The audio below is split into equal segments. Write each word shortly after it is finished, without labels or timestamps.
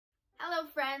Hello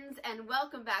friends, and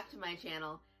welcome back to my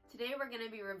channel. Today we're going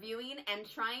to be reviewing and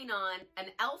trying on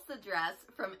an Elsa dress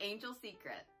from Angel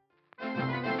Secret.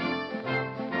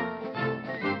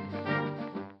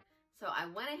 So I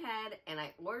went ahead and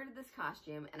I ordered this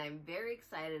costume and I'm very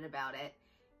excited about it.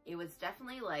 It was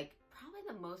definitely like probably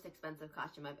the most expensive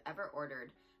costume I've ever ordered.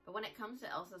 But when it comes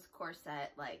to Elsa's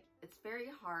corset, like it's very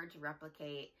hard to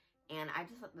replicate, and I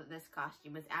just thought that this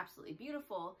costume is absolutely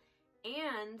beautiful.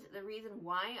 And the reason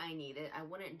why I need it, I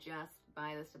wouldn't just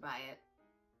buy this to buy it.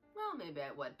 Well, maybe I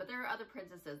would, but there are other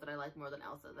princesses that I like more than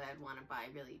Elsa that I'd want to buy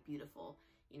really beautiful,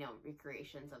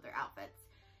 recreations of their outfits.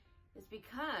 It's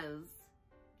because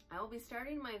I will be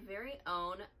starting my very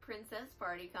own princess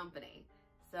party company.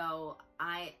 So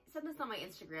I said this on my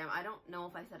Instagram. I don't know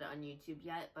if I said it on YouTube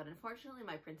yet, but unfortunately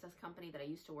my princess company that I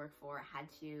used to work for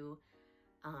had to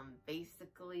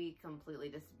basically completely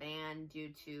disband due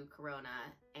to Corona.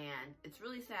 And it's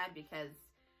really sad because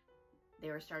they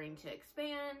were starting to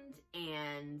expand,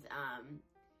 and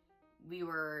we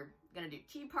were gonna do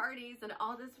tea parties and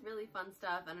all this really fun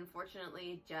stuff. And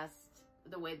unfortunately, just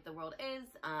the way that the world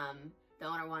is, the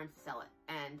owner wanted to sell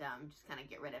it and just kind of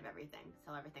get rid of everything,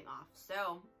 sell everything off.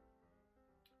 So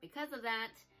because of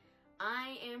that,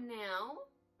 I am now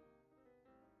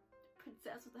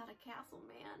princess without a castle,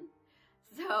 man.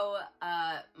 So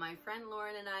my friend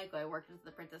Lauren and I worked with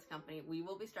the princess company. We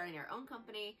will be starting our own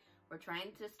company. We're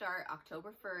trying to start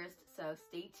October 1st, so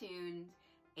stay tuned.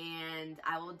 And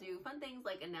I will do fun things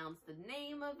like announce the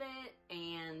name of it.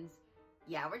 And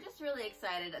yeah, we're just really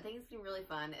excited. I think it's gonna be really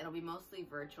fun. It'll be mostly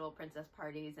virtual princess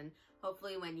parties, and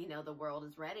hopefully when, the world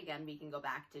is right again, we can go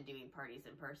back to doing parties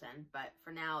in person. But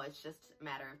for now, it's just a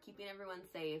matter of keeping everyone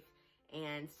safe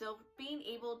and still being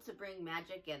able to bring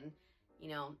magic and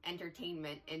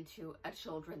entertainment into a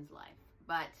children's life.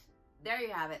 But there you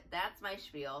have it. That's my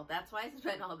spiel. That's why I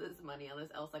spent all this money on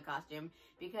this Elsa costume,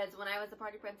 because when I was a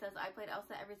party princess, I played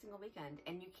Elsa every single weekend,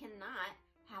 and you cannot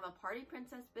have a party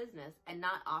princess business and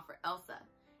not offer Elsa.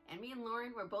 And me and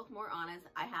Lauren were both more honest.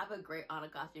 I have a great Anna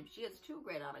costume. She has two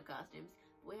great Anna costumes.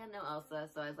 But we had no Elsa,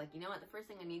 so I was like, you know what? The first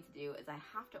thing I need to do is I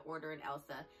have to order an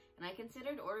Elsa. And I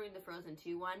considered ordering the Frozen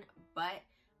 2 one, but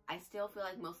I still feel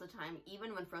like most of the time,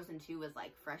 even when Frozen 2 was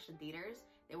like fresh in theaters,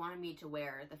 they wanted me to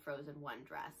wear the Frozen 1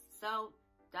 dress. So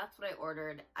that's what I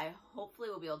ordered. I hopefully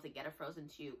will be able to get a Frozen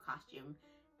 2 costume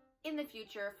in the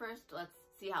future. First, let's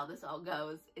see how this all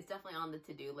goes. It's definitely on the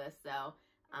to-do list, so,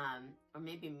 or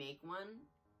maybe make one.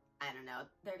 I don't know.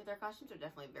 Their costumes are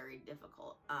definitely very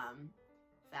difficult,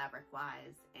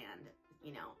 fabric-wise, and,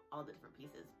 all the different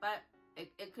pieces. But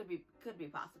it could be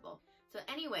possible. So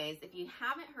anyways, if you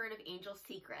haven't heard of Angel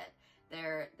Secret,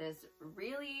 they're this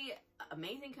really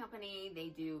amazing company. They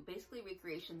do basically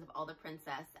recreations of all the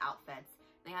princess outfits.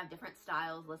 They have different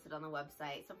styles listed on the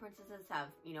website. Some princesses have,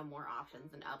 more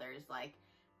options than others. Like,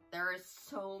 there are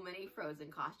so many Frozen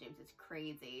costumes. It's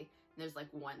crazy. And there's like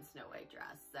one Snow White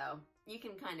dress. So you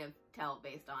can kind of tell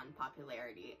based on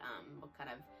popularity, what kind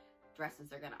of dresses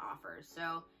they're gonna offer.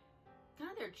 So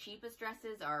kind of their cheapest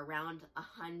dresses are around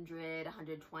 100,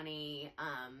 120,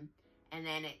 and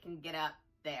then it can get up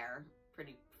there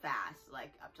pretty fast,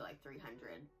 like up to like $300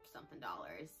 something.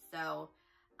 So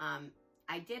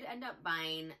I did end up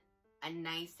buying a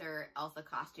nicer Elsa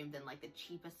costume than like the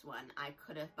cheapest one I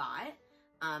could have bought.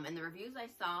 And the reviews I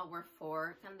saw were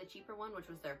for kind of the cheaper one, which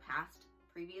was their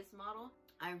previous model.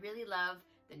 I really love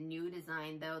the new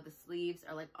design though. The sleeves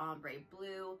are like ombre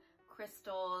blue,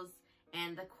 crystals,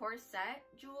 and the corset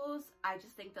jewels, I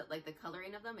just think that like the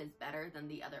coloring of them is better than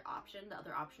the other option. The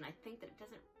other option, I think that it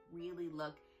doesn't really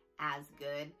look as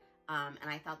good. And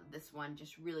I thought that this one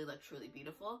just really looked really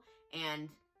beautiful. And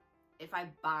if I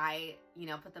buy,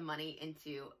 put the money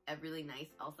into a really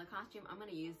nice Elsa costume, I'm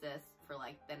gonna use this for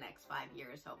like the next 5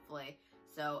 years, hopefully.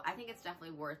 So I think it's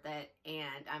definitely worth it.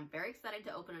 And I'm very excited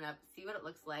to open it up, see what it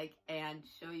looks like, and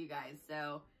show you guys.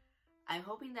 So I'm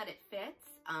hoping that it fits.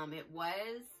 It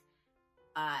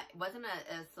wasn't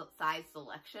a size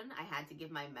selection. I had to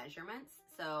give my measurements.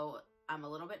 So I'm a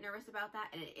little bit nervous about that.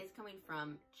 And it is coming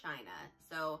from China.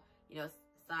 So,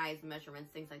 size,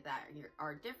 measurements, things like that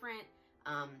are different.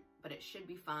 But it should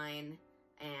be fine.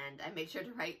 And I made sure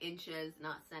to write inches,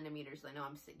 not centimeters. So I know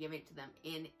I'm giving it to them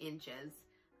in inches.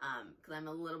 Cause I'm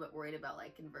a little bit worried about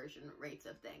like conversion rates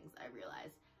of things, I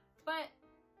realize. But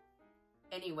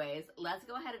anyways, let's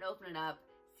go ahead and open it up,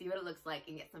 see what it looks like,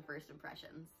 and get some first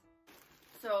impressions.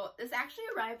 So this actually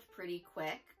arrived pretty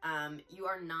quick. You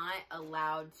are not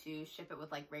allowed to ship it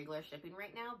with like regular shipping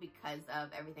right now because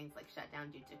of everything's like shut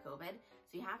down due to COVID.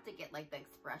 So you have to get like the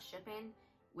express shipping,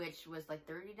 which was like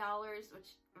 $30,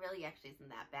 which really actually isn't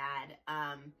that bad.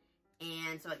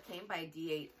 And so it came by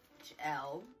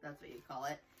HL, that's what you call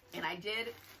it. And I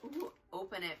did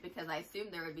open it because I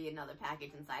assumed there would be another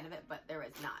package inside of it, but there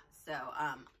is not. So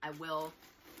I will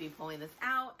be pulling this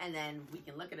out, and then we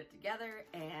can look at it together.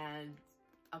 And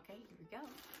okay, here we go.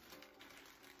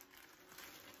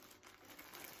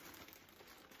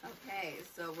 Okay,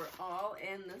 so we're all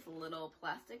in this little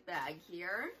plastic bag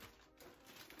here.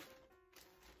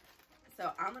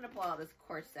 So I'm gonna pull out this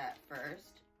corset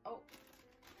first. Oh,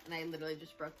 and I literally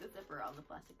just broke the zipper on the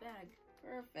plastic bag.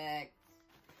 Perfect.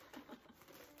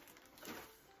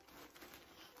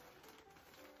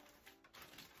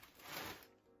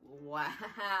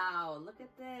 Wow, look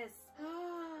at this.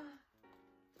 Oh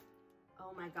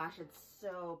my gosh, it's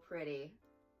so pretty.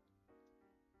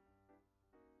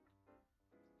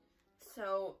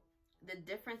 So the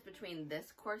difference between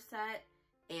this corset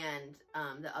and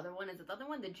the other one is that the other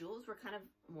one, the jewels were kind of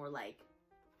more like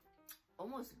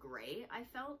almost gray, I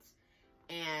felt.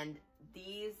 And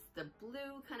these, the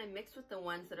blue kind of mixed with the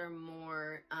ones that are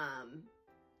more, I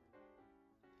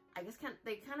guess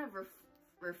they kind of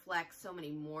reflect so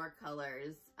many more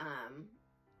colors,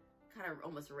 kind of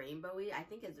almost rainbowy. I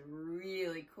think it's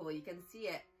really cool. You can see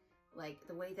it, like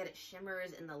the way that it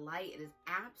shimmers in the light. It is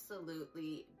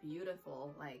absolutely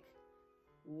beautiful. Like,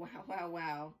 wow, wow,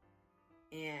 wow.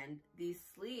 And these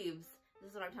sleeves, this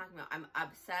is what I'm talking about. I'm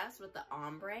obsessed with the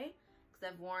ombre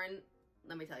because I've worn,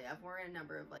 let me tell you, I've worn a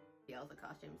number of like Elsa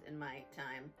costumes in my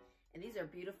time. And these are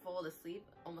beautiful. The sleeve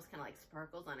almost kind of like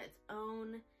sparkles on its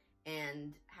own,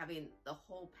 and having the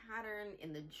whole pattern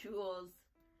in the jewels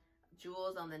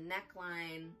on the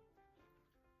neckline.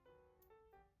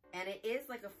 And it is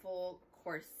like a full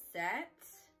corset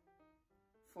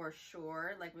for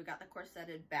sure. Like we got the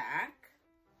corseted back.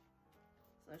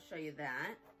 So I'll show you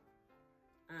that.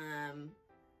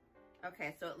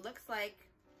 Okay, so it looks like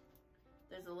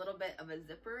there's a little bit of a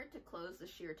zipper to close the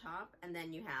sheer top, and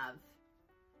then you have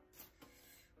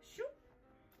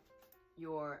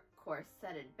your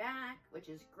corseted back, which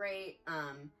is great.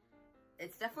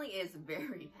 It definitely is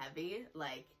very heavy.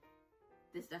 Like,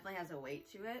 this definitely has a weight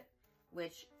to it,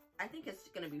 which I think is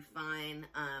gonna be fine.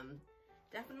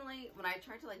 Definitely, when I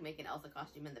tried to like make an Elsa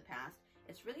costume in the past,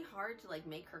 it's really hard to like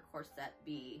make her corset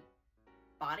be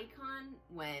bodycon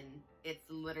when it's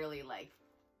literally like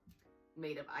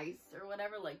made of ice or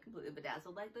whatever, like completely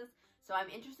bedazzled like this. So I'm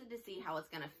interested to see how it's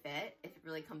gonna fit, if it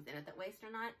really comes in at that waist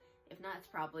or not. If not, it's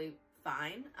probably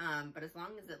fine. But as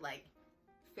long as it like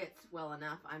fits well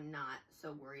enough, I'm not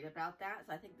so worried about that.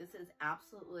 So I think this is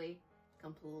absolutely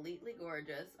completely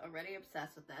gorgeous. Already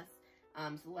obsessed with this.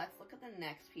 So let's look at the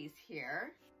next piece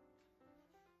here.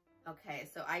 Okay,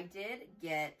 so I did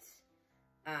get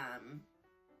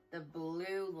the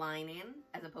blue lining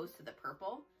as opposed to the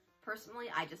purple.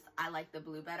 Personally, I like the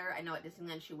blue better. I know at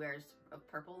Disneyland she wears a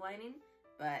purple lining,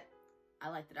 but I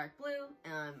like the dark blue.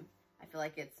 I feel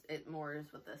like it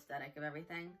moors with the aesthetic of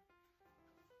everything.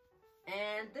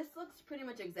 And this looks pretty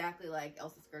much exactly like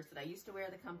Elsa skirts that I used to wear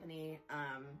at the company.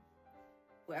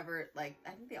 Whoever, like,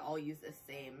 I think they all use the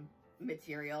same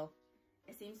material.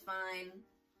 It seems fine.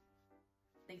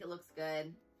 I think it looks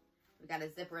good. We got a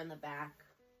zipper in the back.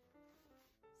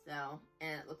 So,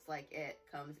 and it looks like it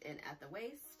comes in at the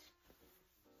waist.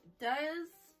 It does,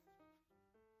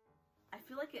 I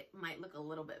feel like it might look a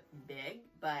little bit big,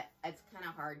 but it's kind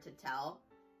of hard to tell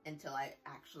until I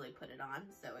actually put it on,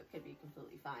 so it could be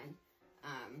completely fine.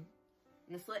 And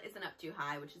the slit isn't up too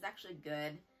high, which is actually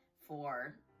good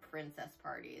for princess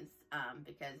parties,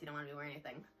 because you don't want to be wearing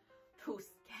anything too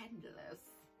scandalous.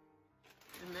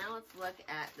 And now let's look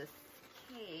at this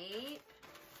cape.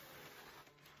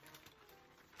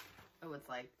 Oh, it's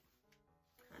like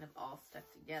kind of all stuck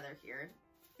together here.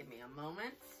 Give me a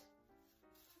moment.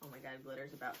 Oh my god,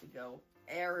 glitter's about to go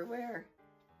everywhere.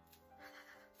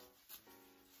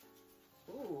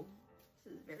 Ooh,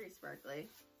 this is very sparkly.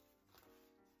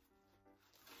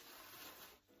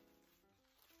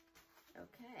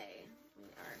 Okay, we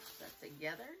are stuck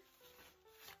together.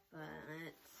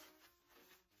 But,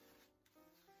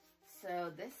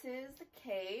 so this is the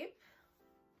cape.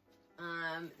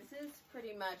 This is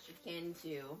pretty much akin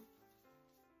to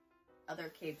other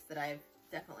capes that I've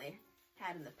definitely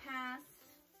had in the past.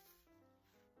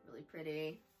 Really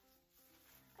pretty.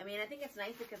 I mean, I think it's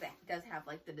nice because it does have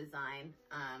like the design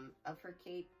of her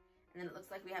cape. And then it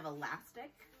looks like we have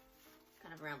elastic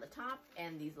kind of around the top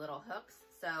and these little hooks.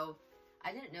 So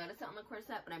I didn't notice it on the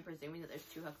corset, but I'm presuming that there's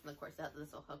 2 hooks in the corset that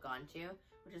this will hook onto,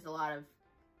 which is a lot of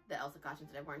the Elsa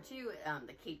costumes that I've worn too.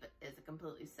 The cape is a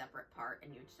completely separate part,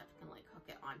 and you just have to kind of like hook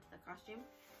it onto the costume.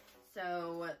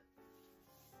 So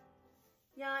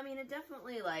yeah, I mean, it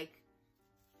definitely, like,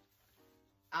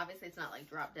 obviously it's not like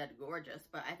drop dead gorgeous,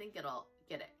 but I think it'll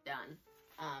get it done.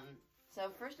 So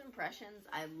first impressions,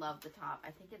 I love the top.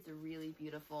 I think it's really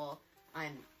beautiful.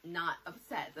 I'm not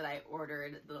upset that I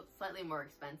ordered the slightly more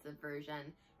expensive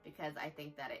version because I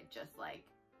think that it just like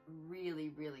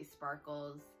really, really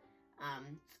sparkles.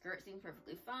 Skirt seems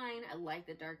perfectly fine. I like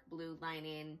the dark blue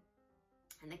lining,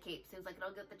 and the cape seems like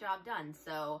it'll get the job done.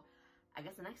 So I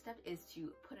guess the next step is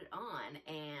to put it on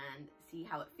and see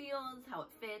how it feels, how it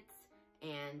fits,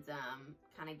 and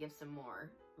kind of give some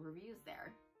more reviews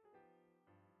there.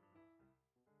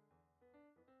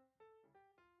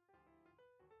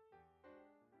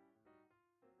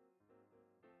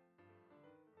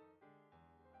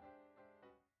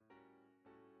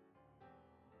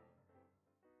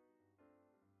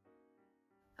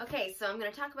 Okay, so I'm going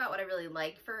to talk about what I really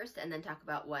like first and then talk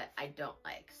about what I don't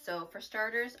like. So for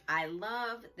starters, I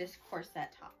love this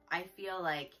corset top. I feel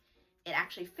like it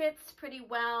actually fits pretty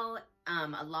well.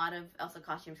 A lot of Elsa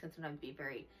costumes can sometimes be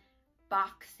very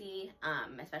boxy,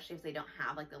 especially if they don't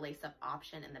have like the lace-up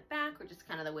option in the back, or just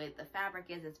kind of the way that the fabric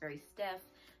is, it's very stiff.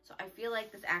 So I feel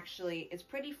like this actually is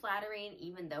pretty flattering,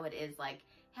 even though it is like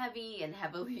heavy and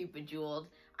heavily bejeweled.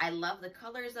 I love the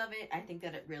colors of it. I think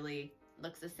that it really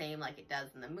looks the same like it does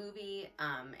in the movie,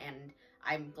 and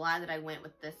I'm glad that I went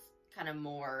with this kind of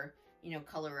more, you know,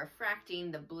 color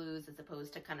refracting, the blues, as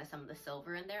opposed to kind of some of the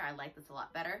silver in there. I like this a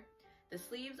lot better. The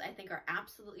sleeves I think are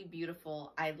absolutely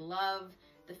beautiful. I love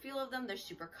the feel of them. They're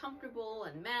super comfortable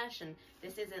and mesh, and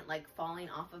this isn't like falling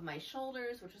off of my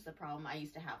shoulders, which was the problem I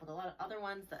used to have with a lot of other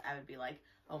ones, that I would be like,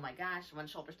 oh my gosh, one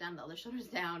shoulder's down, the other shoulder's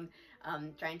down,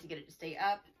 trying to get it to stay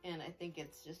up. And I think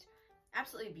it's just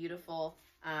absolutely beautiful.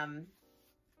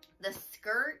 The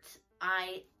skirt,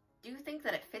 I do think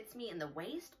that it fits me in the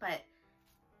waist, but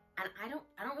I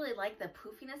don't really like the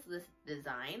poofiness of this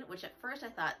design, which at first I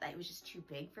thought that it was just too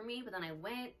big for me, but then I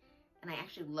went and I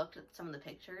actually looked at some of the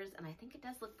pictures, and I think it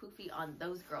does look poofy on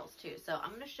those girls too. So I'm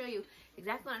going to show you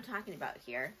exactly what I'm talking about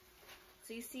here.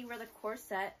 So you see where the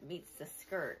corset meets the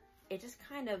skirt, it just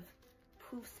kind of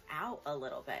poofs out a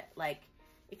little bit. Like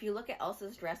if you look at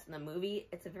Elsa's dress in the movie,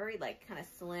 it's a very like kind of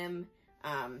slim,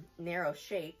 narrow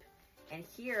shape. And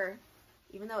here,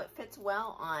 even though it fits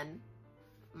well on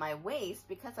my waist,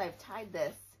 because I've tied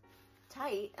this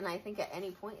tight, and I think at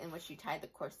any point in which you tie the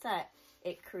corset,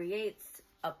 it creates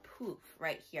a poof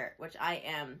right here, which I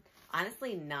am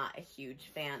honestly not a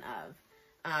huge fan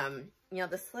of. You know,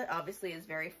 the slit obviously is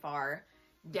very far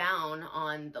down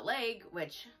on the leg,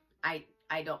 which I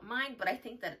don't mind, but I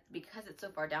think that because it's so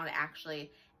far down, it actually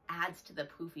adds to the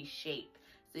poofy shape.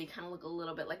 So you kind of look a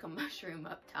little bit like a mushroom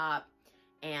up top.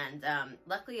 And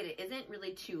luckily it isn't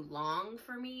really too long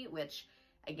for me, which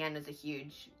again is a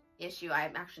huge issue.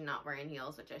 I'm actually not wearing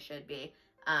heels, which I should be.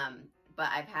 But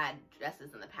I've had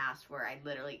dresses in the past where I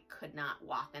literally could not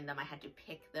walk in them. I had to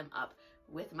pick them up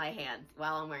with my hands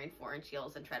while I'm wearing 4-inch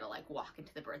heels and try to like walk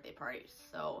into the birthday party.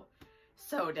 So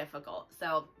difficult.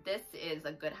 So this is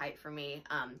a good height for me.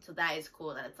 So that is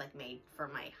cool that it's like made for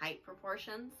my height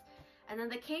proportions. And then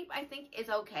the cape I think is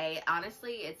okay.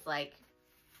 Honestly, it's like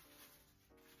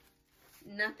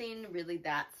nothing really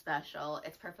that special.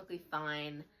 It's perfectly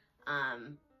fine.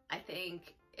 I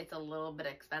think it's a little bit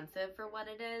expensive for what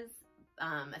it is,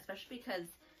 especially because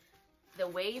the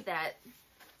way that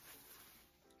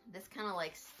this kind of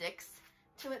like sticks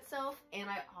to itself, and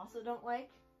I also don't like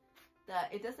that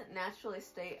it doesn't naturally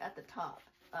stay at the top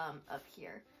up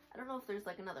here. I don't know if there's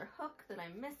like another hook that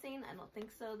I'm missing. I don't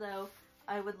think so though.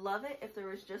 I would love it if there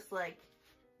was just like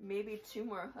maybe 2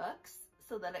 more hooks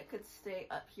so that it could stay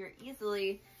up here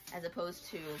easily, as opposed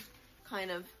to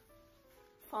kind of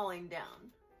falling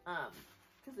down,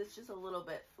 because it's just a little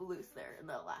bit loose there in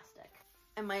the elastic.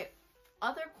 And my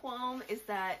other qualm is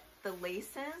that the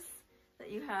laces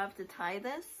that you have to tie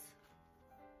this,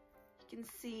 you can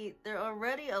see they're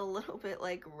already a little bit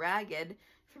like ragged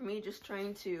for me just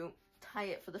trying to tie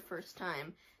it for the first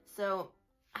time. So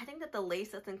I think that the lace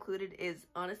that's included is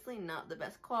honestly not the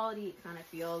best quality. It kind of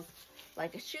feels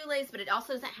like a shoelace, but it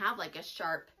also doesn't have like a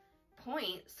sharp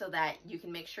point so that you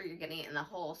can make sure you're getting it in the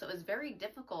hole. So it was very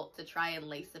difficult to try and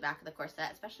lace the back of the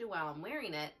corset, especially while I'm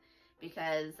wearing it,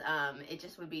 because it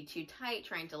just would be too tight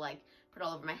trying to like put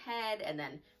all over my head. And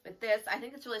then with this, I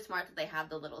think it's really smart that they have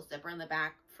the little zipper in the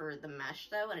back for the mesh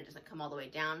though, and it doesn't come all the way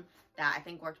down. That I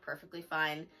think worked perfectly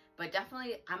fine. But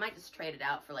definitely, I might just trade it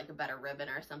out for like a better ribbon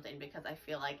or something, because I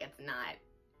feel like it's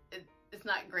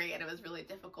not great, and it was really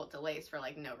difficult to lace for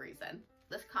like no reason.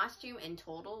 This costume in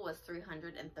total was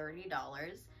 $330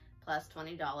 plus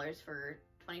 $20 for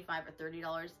 $25 or $30.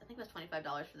 I think it was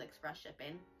 $25 for the express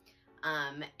shipping.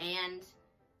 And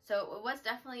so it was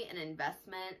definitely an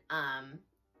investment.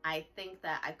 I think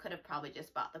that I could have probably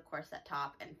just bought the corset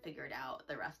top and figured out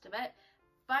the rest of it.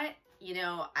 But, you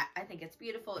know, I think it's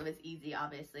beautiful. It was easy,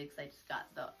 obviously, because I just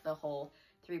got the whole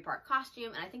 3-part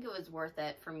costume, and I think it was worth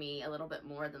it for me a little bit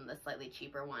more than the slightly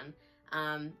cheaper one,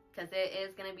 because it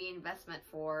is going to be investment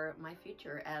for my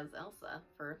future as Elsa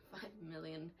for 5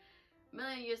 million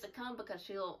years to come, because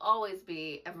she'll always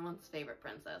be everyone's favorite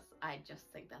princess. I just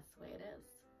think that's the way it is.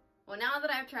 Well, now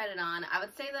that I've tried it on, I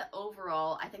would say that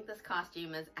overall, I think this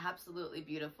costume is absolutely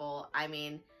beautiful. I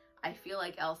mean, I feel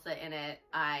like Elsa in it.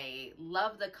 I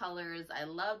love the colors. I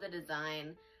love the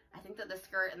design. I think that the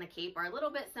skirt and the cape are a little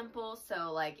bit simple,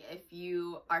 so like if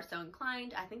you are so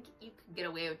inclined, I think you could get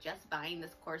away with just buying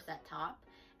this corset top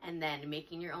and then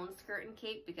making your own skirt and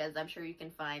cape, because I'm sure you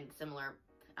can find similar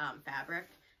fabric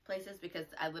places, because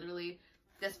I literally,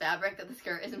 this fabric that the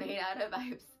skirt is made out of,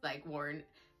 I've like worn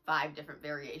 5 different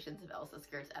variations of Elsa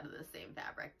skirts out of the same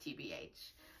fabric,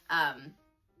 TBH.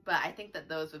 But I think that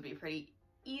those would be pretty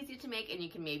easy to make, and you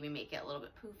can maybe make it a little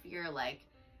bit poofier. Like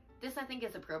this, I think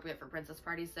is appropriate for princess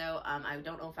parties, so I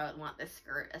don't know if I would want this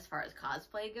skirt as far as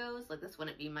cosplay goes. Like this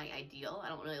wouldn't be my ideal. I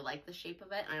don't really like the shape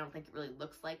of it, and I don't think it really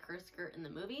looks like her skirt in the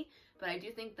movie, but I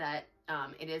do think that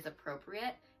it is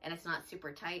appropriate, and it's not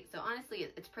super tight, so honestly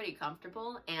it's pretty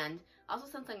comfortable. And also,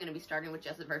 since I'm going to be starting with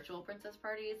just virtual princess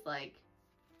parties, like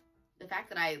the fact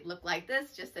that I look like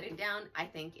this just sitting down, I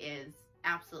think is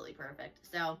absolutely perfect.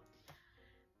 So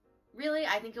really,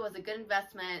 I think it was a good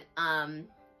investment,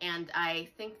 and I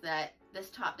think that this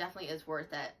top definitely is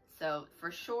worth it. So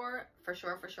for sure,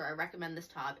 I recommend this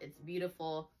top. It's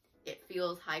beautiful. It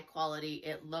feels high quality.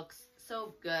 It looks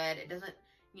so good. It doesn't,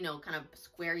 you know, kind of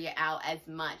square you out as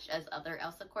much as other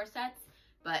Elsa corsets.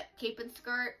 But cape and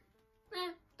skirt,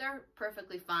 they're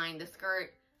perfectly fine. The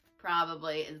skirt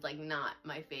probably is like not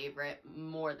my favorite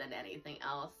more than anything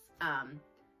else.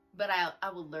 But I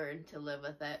will learn to live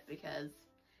with it, because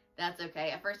that's okay.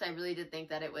 At first, I really did think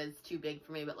that it was too big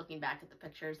for me, but looking back at the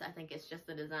pictures, I think it's just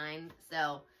the design.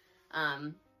 So,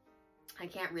 I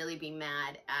can't really be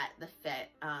mad at the fit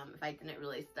if I didn't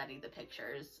really study the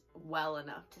pictures well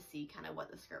enough to see kind of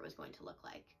what the skirt was going to look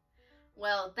like.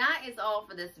 Well, that is all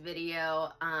for this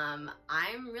video. I'm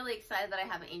really excited that I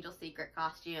have an Angel Secret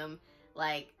costume.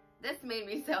 Like, this made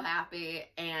me so happy,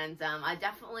 and I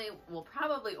definitely will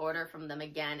probably order from them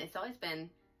again. It's always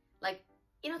been, like,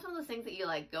 you know, it's one of those things that you,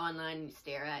 like, go online and you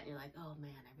stare at, and you're like, oh,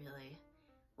 man, I really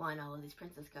want all of these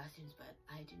princess costumes, but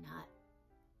I do not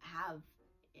have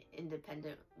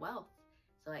independent wealth,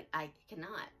 so, like, I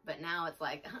cannot. But now it's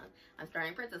like, I'm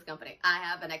starting a princess company. I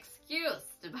have an excuse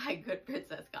to buy good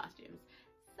princess costumes.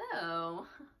 So,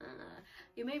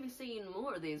 you may be seeing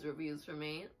more of these reviews from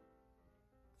me.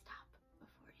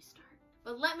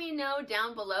 But let me know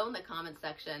down below in the comment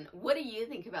section, what do you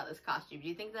think about this costume? Do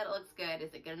you think that it looks good?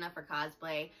 Is it good enough for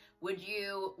cosplay? Would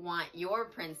you want your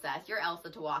princess, your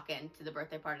Elsa, to walk into the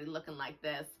birthday party looking like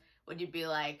this? Would you be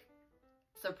like,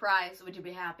 surprised? Would you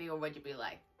be happy? Or would you be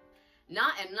like,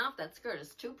 not enough, that skirt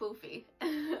is too poofy?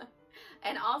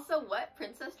 And also, what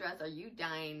princess dress are you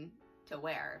dying to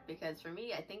wear? Because for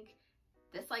me, I think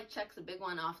this like checks a big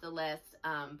one off the list,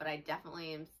 but I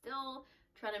definitely am still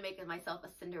trying to make myself a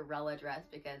Cinderella dress,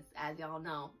 because as y'all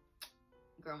know,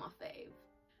 girl, my fave.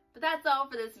 But that's all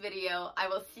for this video. I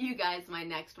will see you guys in my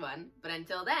next one. But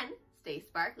until then, stay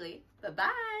sparkly. Bye-bye.